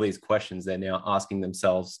 And all these questions they're now asking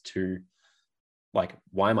themselves to, like,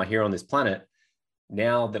 why am I here on this planet?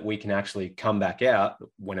 Now that we can actually come back out,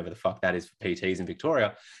 whenever the fuck that is for PTs in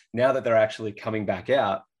Victoria, now that they're actually coming back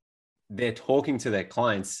out, they're talking to their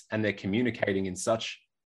clients and they're communicating in such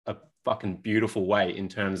a fucking beautiful way in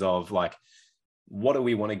terms of like, what do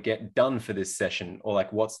we want to get done for this session? Or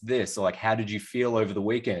like, what's this? Or like, how did you feel over the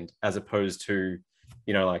weekend? As opposed to,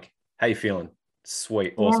 you know, like, how you feeling?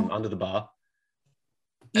 Sweet, awesome, under the bar.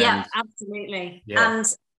 Yeah, absolutely. Yeah. And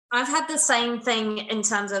I've had the same thing in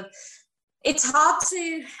terms of, it's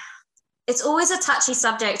always a touchy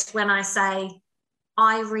subject when I say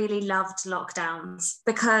I really loved lockdowns,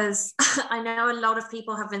 because I know a lot of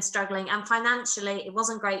people have been struggling, and financially it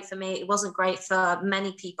wasn't great for me, it wasn't great for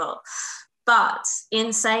many people. But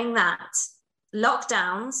in saying that,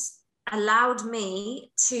 lockdowns allowed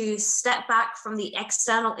me to step back from the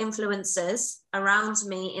external influences around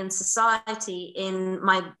me in society, in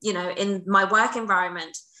my work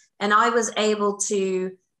environment. And I was able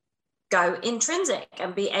to go intrinsic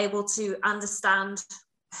and be able to understand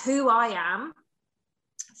who I am,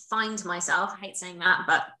 find myself. I hate saying that,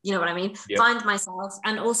 but you know what I mean? Yep. Find myself,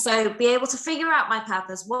 and also be able to figure out my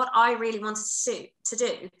purpose, what I really wanted to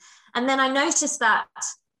do. And then I noticed that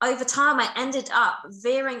over time, I ended up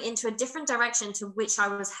veering into a different direction to which I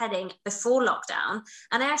was heading before lockdown.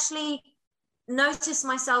 And I actually noticed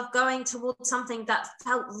myself going towards something that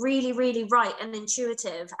felt really, really right and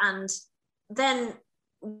intuitive. And then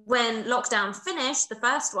when lockdown finished, the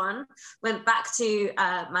first one, went back to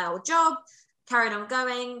my old job, carried on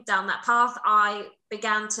going down that path, I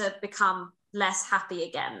began to become less happy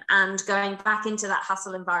again and going back into that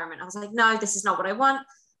hustle environment. I was like, no, this is not what I want.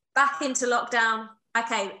 Back into lockdown.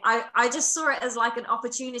 Okay, I just saw it as like an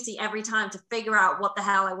opportunity every time to figure out what the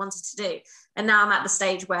hell I wanted to do. And now I'm at the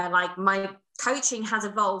stage where like my coaching has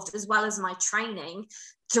evolved as well as my training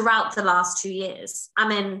throughout the last 2 years. I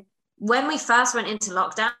mean, when we first went into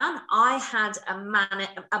lockdown, I had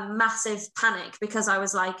a massive panic because I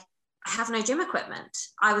was like, I have no gym equipment.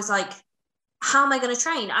 I was like, how am I going to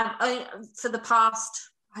train? For the past,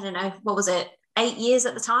 I don't know, what was it, 8 years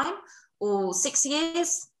at the time or 6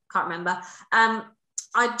 years? Can't remember.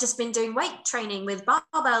 I'd just been doing weight training with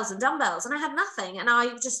barbells and dumbbells, and I had nothing. And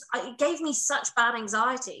it gave me such bad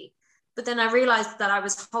anxiety. But then I realized that I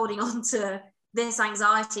was holding on to this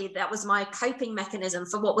anxiety that was my coping mechanism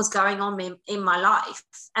for what was going on in my life.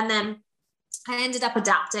 And then I ended up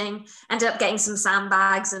adapting, ended up getting some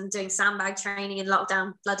sandbags and doing sandbag training in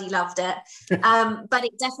lockdown, bloody loved it. But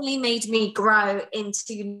it definitely made me grow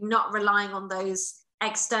into not relying on those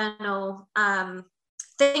external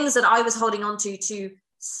things that I was holding on to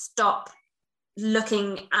stop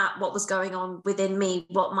looking at what was going on within me,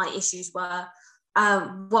 what my issues were,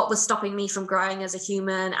 what was stopping me from growing as a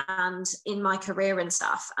human and in my career and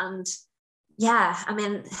stuff. And yeah, I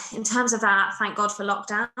mean, in terms of that, thank God for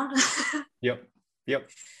lockdown. Yep.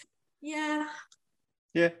 Yeah.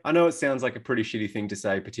 Yeah, I know it sounds like a pretty shitty thing to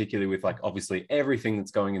say, particularly with like obviously everything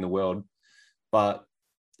that's going in the world, but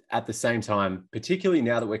at the same time, particularly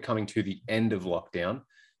now that we're coming to the end of lockdown,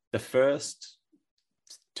 the first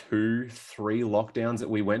 2-3 lockdowns that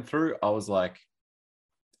we went through, I was like,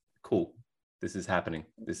 cool, this is happening.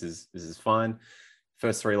 This is fine.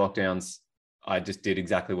 First 3 lockdowns, I just did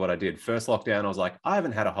exactly what I did. First lockdown, I was like, I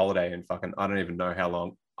haven't had a holiday in fucking, I don't even know how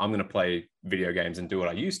long. I'm going to play video games and do what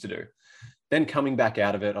I used to do. Then coming back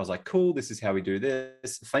out of it, I was like, cool, this is how we do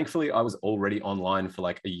this. Thankfully, I was already online for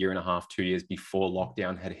like 1.5 years, 2 years before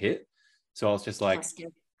lockdown had hit. So I was just like,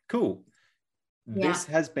 cool. Yeah. This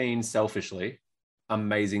has been selfishly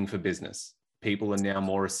amazing for business. People are now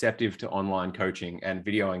more receptive to online coaching and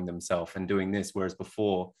videoing themselves and doing this. Whereas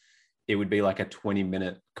before, it would be like a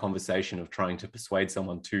 20-minute conversation of trying to persuade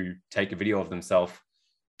someone to take a video of themselves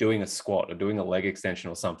doing a squat or doing a leg extension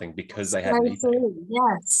or something because they had knee pain.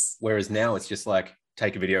 Yes. Whereas now it's just like,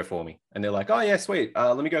 take a video for me. And they're like, oh yeah, sweet.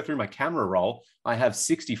 Let me go through my camera roll. I have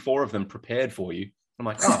 64 of them prepared for you. I'm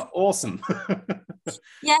like, oh, awesome.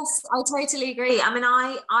 Yes, I totally agree. I mean,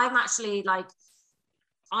 I'm actually like,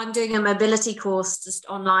 I'm doing a mobility course just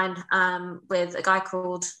online with a guy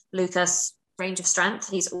called Lucas, Range of Strength.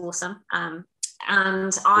 He's awesome.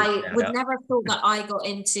 And I would never have thought that I got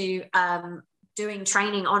into doing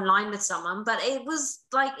training online with someone, but it was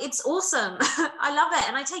like, it's awesome. I love it.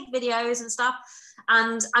 And I take videos and stuff.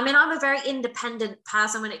 And I mean, I'm a very independent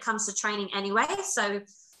person when it comes to training anyway. So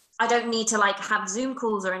I don't need to like have Zoom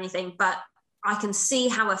calls or anything, but I can see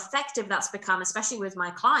how effective that's become, especially with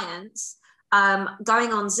my clients.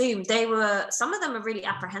 Going on Zoom, some of them are really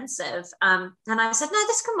apprehensive. And I said, no,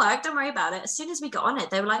 this can work. Don't worry about it. As soon as we got on it,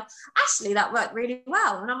 they were like, actually, that worked really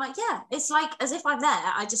well. And I'm like, yeah, it's like as if I'm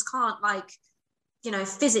there. I just can't like,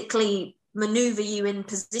 physically maneuver you in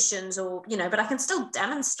positions or, but I can still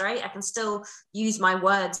demonstrate. I can still use my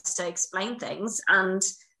words to explain things and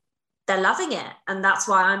they're loving it. And that's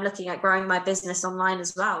why I'm looking at growing my business online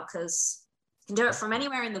as well, because you can do it from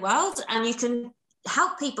anywhere in the world and you can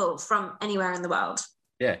help people from anywhere in the world.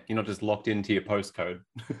 Yeah, you're not just locked into your postcode.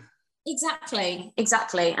 Exactly.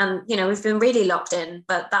 And, we've been really locked in,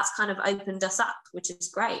 but that's kind of opened us up, which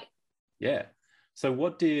is great. Yeah.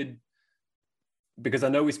 So because I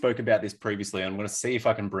know we spoke about this previously, I'm going to see if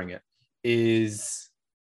I can bring it,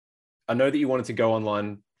 I know that you wanted to go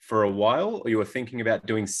online for a while, or you were thinking about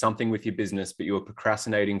doing something with your business, but you were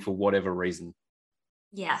procrastinating for whatever reason.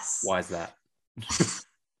 Yes. Why is that?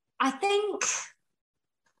 I think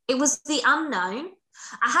it was the unknown.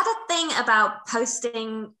 I had a thing about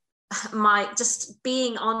posting just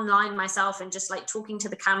being online myself and just like talking to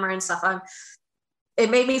the camera and stuff. It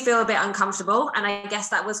made me feel a bit uncomfortable. And I guess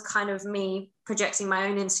that was kind of me projecting my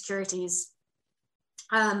own insecurities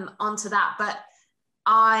onto that. But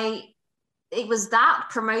it was that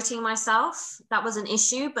promoting myself, that was an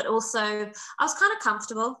issue, but also I was kind of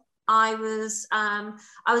comfortable. I was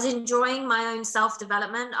enjoying my own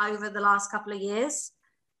self-development over the last couple of years.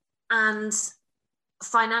 And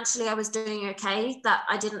financially, I was doing okay, that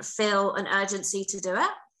I didn't feel an urgency to do it.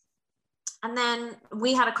 And then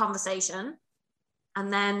we had a conversation.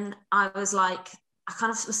 And then I was like, I kind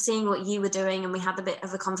of was seeing what you were doing. And we had a bit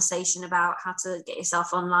of a conversation about how to get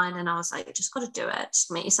yourself online. And I was like, just got to do it. Just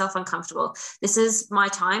make yourself uncomfortable. This is my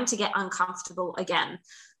time to get uncomfortable again.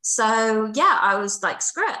 So yeah, I was like,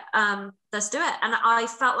 screw it. Let's do it. And I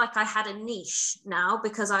felt like I had a niche now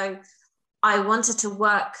because I wanted to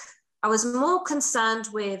work. I was more concerned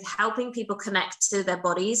with helping people connect to their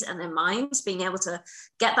bodies and their minds, being able to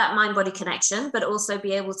get that mind-body connection, but also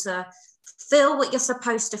be able to feel what you're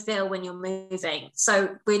supposed to feel when you're moving.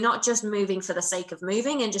 So we're not just moving for the sake of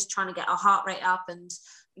moving and just trying to get our heart rate up and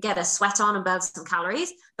get a sweat on and burn some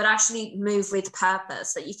calories, but actually move with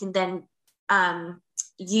purpose, that you can then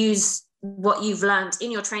use what you've learned in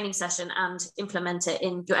your training session and implement it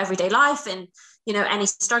in your everyday life and, any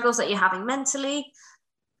struggles that you're having mentally.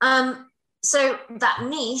 So that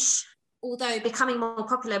niche, although becoming more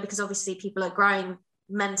popular because obviously people are growing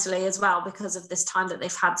mentally as well because of this time that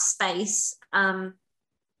they've had space, I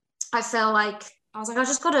feel like I was like, I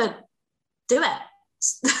just got to do it.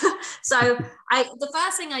 So the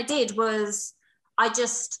first thing I did was I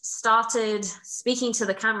just started speaking to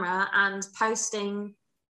the camera and posting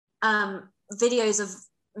videos of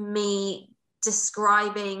me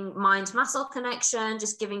describing mind-muscle connection,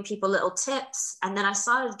 just giving people little tips. And then I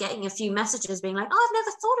started getting a few messages being like, oh, I've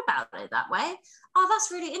never thought about it that way. Oh,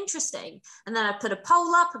 that's really interesting. And then I put a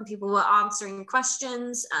poll up and people were answering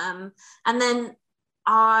questions. And then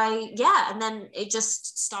and then it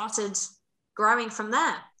just started growing from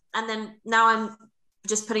there. And then now I'm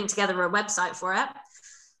just putting together a website for it.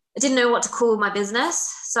 I didn't know what to call my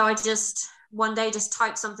business. So I just one day just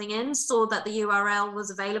typed something in, saw that the URL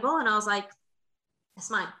was available, and I was like, it's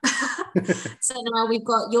mine. So now we've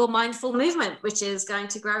got Your Mindful Movement, which is going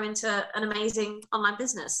to grow into an amazing online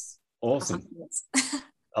business. Awesome.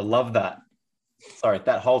 I love that. Sorry,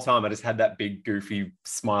 that whole time I just had that big goofy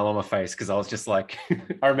smile on my face because I was just like,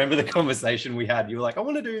 I remember the conversation we had. You were like, I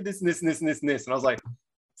want to do this and this and this and this and this. And I was like,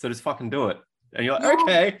 so just fucking do it. And you're like,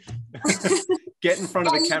 okay. Get in front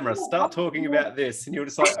of the camera, start talking about this. And you're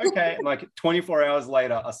just like, okay. And like 24 hours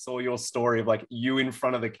later, I saw your story of like you in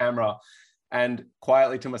front of the camera, and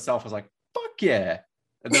quietly to myself, I was like, fuck yeah.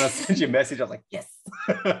 And then I sent you a message. I was like, yes.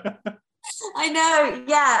 I know.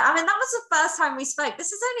 Yeah. I mean, that was the first time we spoke.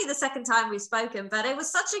 This is only the second time we've spoken, but it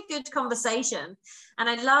was such a good conversation. And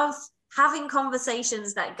I love having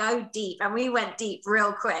conversations that go deep. And we went deep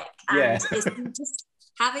real quick. And it's just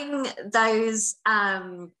having those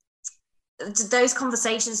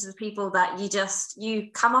conversations with people that you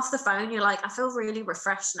come off the phone, you're like, I feel really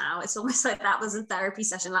refreshed now. It's almost like that was a therapy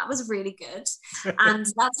session. That was really good. And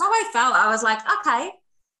that's how I felt. I was like, okay.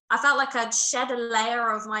 I felt like I'd shed a layer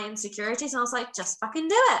of my insecurities, and I was like, just fucking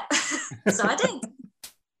do it. So I did.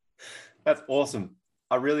 That's awesome.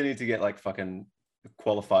 I really need to get like fucking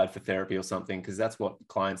qualified for therapy or something, because that's what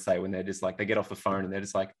clients say when they're just like, they get off the phone and they're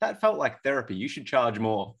just like, that felt like therapy. You should charge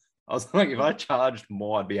more. I was like, if I charged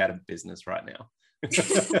more, I'd be out of business right now.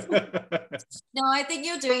 No, I think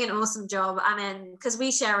you're doing an awesome job. I mean, because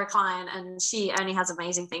we share a client and she only has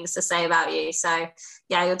amazing things to say about you. So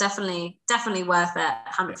yeah, you're definitely worth it,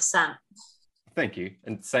 100%. Yeah. Thank you.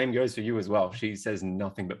 And same goes for you as well. She says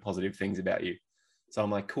nothing but positive things about you. So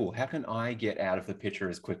I'm like, cool, how can I get out of the picture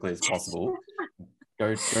as quickly as possible?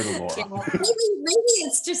 Go to Laura. Yeah,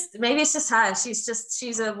 maybe it's just her.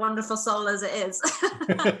 She's a wonderful soul as it is.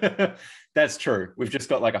 That's true. We've just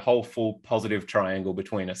got like a whole full positive triangle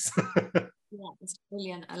between us. Yeah, it's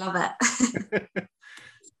brilliant. I love it.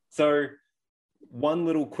 So one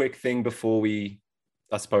little quick thing before we,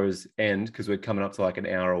 I suppose, end, because we're coming up to like an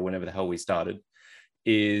hour or whenever the hell we started,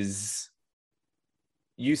 is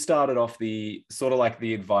you started off the sort of like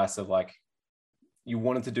the advice of like, you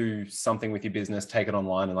wanted to do something with your business, take it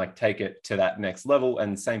online and like take it to that next level.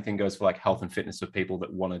 And same thing goes for like health and fitness for people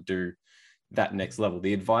that want to do that next level.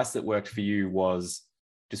 The advice that worked for you was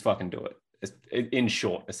just fucking do it. In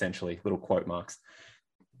short, essentially, little quote marks.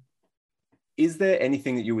 Is there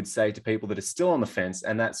anything that you would say to people that are still on the fence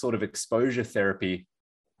and that sort of exposure therapy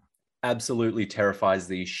absolutely terrifies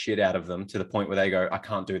the shit out of them to the point where they go, I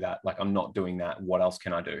can't do that. Like, I'm not doing that. What else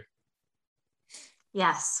can I do?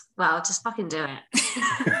 Yes. Well, just fucking do it.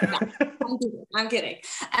 I'm kidding.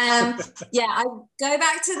 Yeah, I go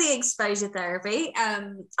back to the exposure therapy.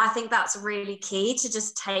 I think that's really key to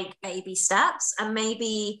just take baby steps and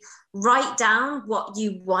maybe write down what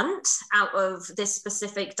you want out of this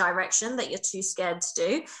specific direction that you're too scared to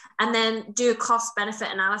do, and then do a cost benefit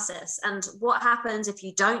analysis. And what happens if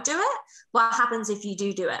you don't do it? What happens if you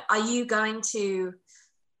do it? Are you going to,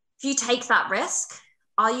 if you take that risk,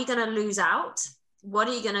 are you going to lose out? What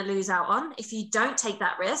are you going to lose out on? If you don't take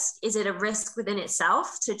that risk, is it a risk within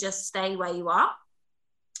itself to just stay where you are?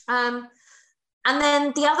 And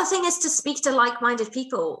then the other thing is to speak to like-minded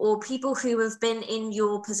people or people who have been in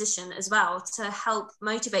your position as well, to help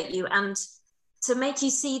motivate you and to make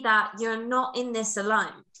you see that you're not in this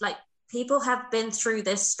alone. Like, people have been through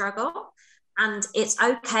this struggle and it's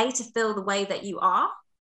okay to feel the way that you are,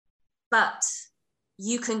 but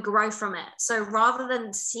you can grow from it. So rather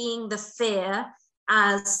than seeing the fear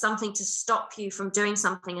as something to stop you from doing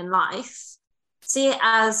something in life, see it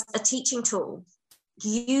as a teaching tool.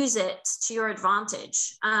 Use it to your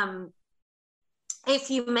advantage. If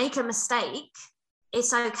you make a mistake,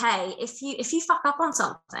 it's okay. If you fuck up on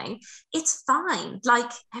something, it's fine. Like,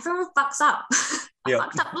 everyone fucks up. I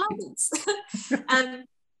fucked up loads.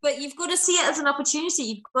 But you've got to see it as an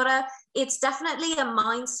opportunity. It's definitely a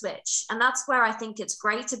mind switch. And that's where I think it's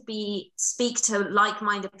great to speak to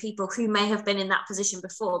like-minded people who may have been in that position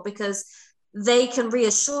before, because they can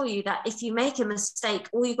reassure you that if you make a mistake,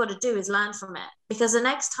 all you've got to do is learn from it. Because the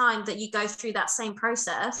next time that you go through that same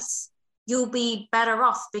process, you'll be better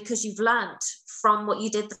off because you've learned from what you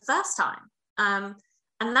did the first time.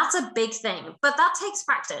 And that's a big thing, but that takes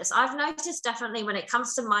practice. I've noticed definitely when it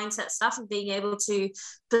comes to mindset stuff and being able to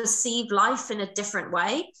perceive life in a different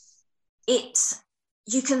way,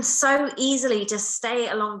 you can so easily just stay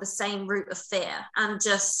along the same route of fear and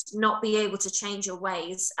just not be able to change your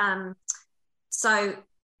ways. So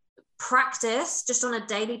practice just on a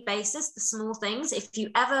daily basis, the small things. If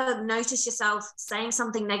you ever notice yourself saying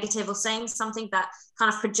something negative or saying something that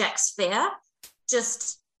kind of projects fear,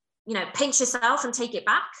 just pinch yourself and take it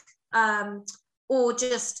back. Or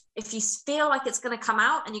just, if you feel like it's going to come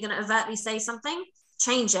out and you're going to overtly say something,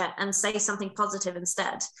 change it and say something positive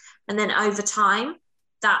instead. And then over time,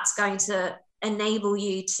 that's going to enable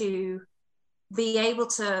you to be able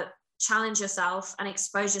to challenge yourself and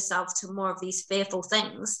expose yourself to more of these fearful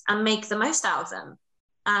things and make the most out of them.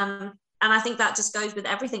 And I think that just goes with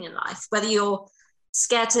everything in life, whether you're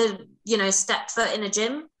scared to, step foot in a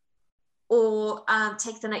gym, or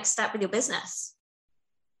take the next step with your business.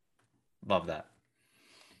 Love that.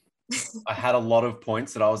 I had a lot of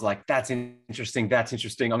points that I was like, that's interesting.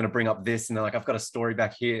 I'm going to bring up this. And then I've got a story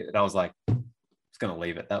back here. And I was like, I'm just going to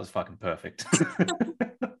leave it. That was fucking perfect.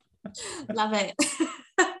 Love it.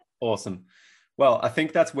 Awesome. Well, I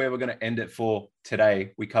think that's where we're going to end it for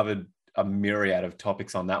today. We covered a myriad of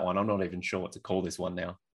topics on that one. I'm not even sure what to call this one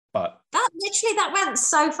now. But that went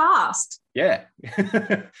so fast. Yeah.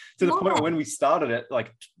 To the point where when we started it,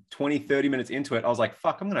 20, 30 minutes into it, I was like,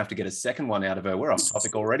 fuck, I'm going to have to get a second one out of her. We're off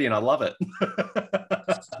topic already and I love it.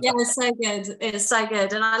 Yeah, it's so good. It's so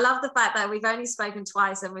good. And I love the fact that we've only spoken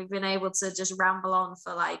twice and we've been able to just ramble on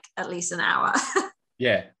for at least an hour.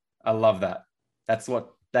 Yeah, I love that.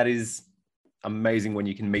 That is amazing when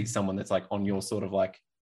you can meet someone that's on your sort of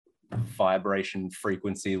vibration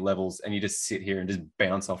frequency levels and you just sit here and just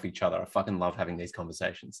bounce off each other. I fucking love having these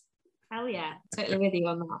conversations. Hell yeah, totally with you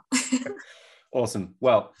on that. Awesome.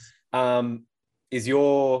 Well, what's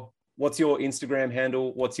your Instagram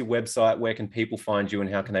handle? What's your website? Where can people find you and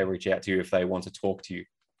how can they reach out to you if they want to talk to you?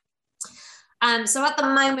 So at the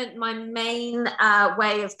moment, my main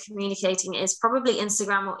way of communicating is probably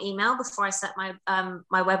Instagram or email before I set my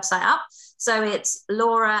website up. So it's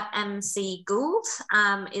Laura MC Gould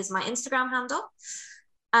is my Instagram handle.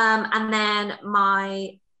 And then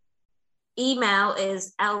my email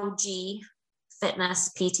is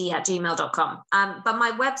lgfitnesspt@gmail.com. But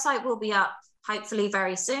my website will be up hopefully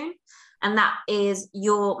very soon. And that is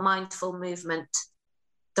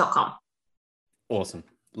yourmindfulmovement.com. Awesome.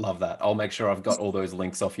 Love that. I'll make sure I've got all those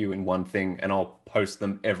links off you in one thing and I'll post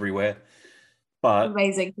them everywhere. But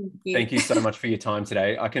amazing. Thank you so much for your time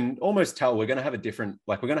today. I can almost tell we're going to have we're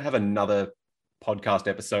going to have another podcast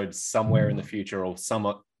episode somewhere in the future or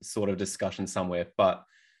some sort of discussion somewhere. But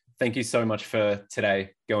thank you so much for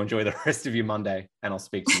today. Go enjoy the rest of your Monday and I'll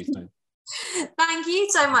speak to you soon. Thank you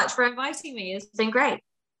so much for inviting me. It's been great.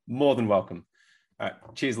 More than welcome. All right.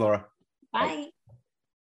 Cheers, Laura. Bye. Bye.